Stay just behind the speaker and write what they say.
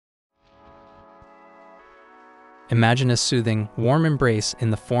Imagine a soothing, warm embrace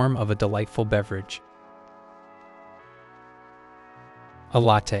in the form of a delightful beverage. A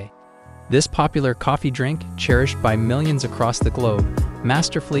latte. This popular coffee drink, cherished by millions across the globe,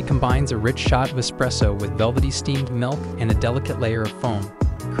 masterfully combines a rich shot of espresso with velvety steamed milk and a delicate layer of foam,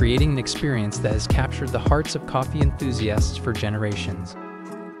 creating an experience that has captured the hearts of coffee enthusiasts for generations.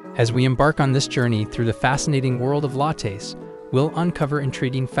 As we embark on this journey through the fascinating world of lattes, we'll uncover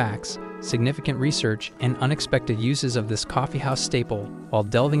intriguing facts, significant research, and unexpected uses of this coffeehouse staple while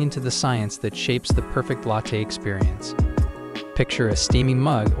delving into the science that shapes the perfect latte experience. Picture a steamy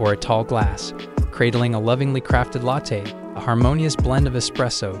mug or a tall glass, cradling a lovingly crafted latte, a harmonious blend of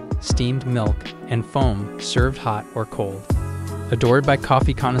espresso, steamed milk, and foam, served hot or cold. Adored by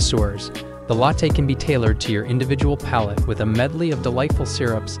coffee connoisseurs, the latte can be tailored to your individual palate with a medley of delightful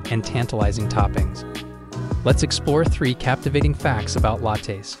syrups and tantalizing toppings. Let's explore 3 captivating facts about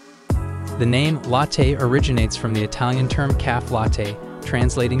lattes. The name latte originates from the Italian term caff latte,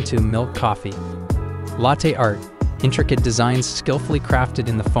 translating to milk coffee. Latte art, intricate designs skillfully crafted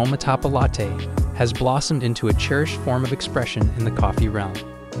in the foam atop a latte, has blossomed into a cherished form of expression in the coffee realm.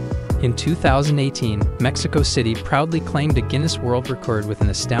 In 2018, Mexico City proudly claimed a Guinness World Record with an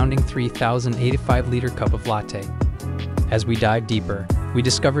astounding 3,085-liter cup of latte. As we dive deeper, we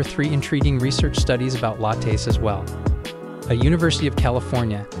discover 3 intriguing research studies about lattes as well. A University of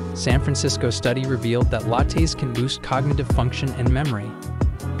California, San Francisco study revealed that lattes can boost cognitive function and memory,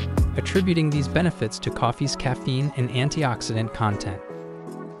 attributing these benefits to coffee's caffeine and antioxidant content.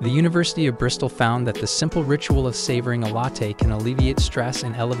 The University of Bristol found that the simple ritual of savoring a latte can alleviate stress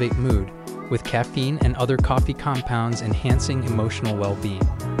and elevate mood, with caffeine and other coffee compounds enhancing emotional well-being.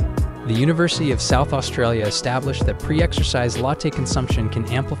 The University of South Australia established that pre-exercise latte consumption can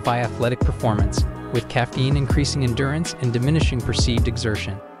amplify athletic performance, with caffeine increasing endurance and diminishing perceived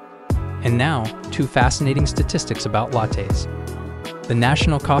exertion. And now, 2 fascinating statistics about lattes. The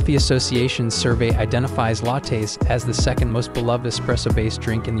National Coffee Association's survey identifies lattes as the second most beloved espresso-based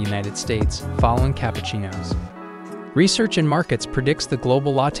drink in the United States, following cappuccinos. Research and Markets predicts the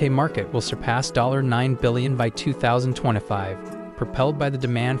global latte market will surpass $9 billion by 2025, propelled by the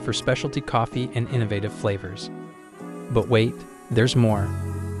demand for specialty coffee and innovative flavors. But wait, there's more.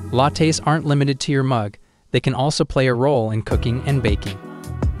 Lattes aren't limited to your mug, they can also play a role in cooking and baking.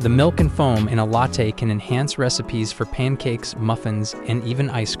 The milk and foam in a latte can enhance recipes for pancakes, muffins, and even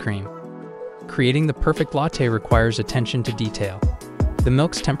ice cream. Creating the perfect latte requires attention to detail. The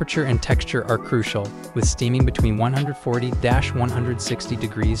milk's temperature and texture are crucial, with steaming between 140–160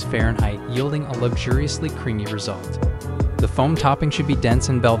 degrees Fahrenheit yielding a luxuriously creamy result. The foam topping should be dense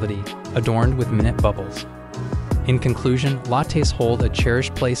and velvety, adorned with minute bubbles. In conclusion, lattes hold a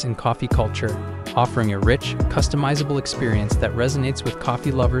cherished place in coffee culture, offering a rich, customizable experience that resonates with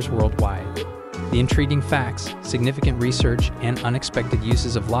coffee lovers worldwide. The intriguing facts, significant research, and unexpected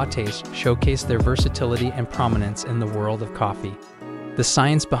uses of lattes showcase their versatility and prominence in the world of coffee. The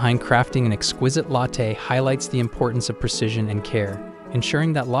science behind crafting an exquisite latte highlights the importance of precision and care,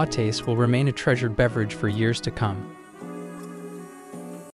 ensuring that lattes will remain a treasured beverage for years to come.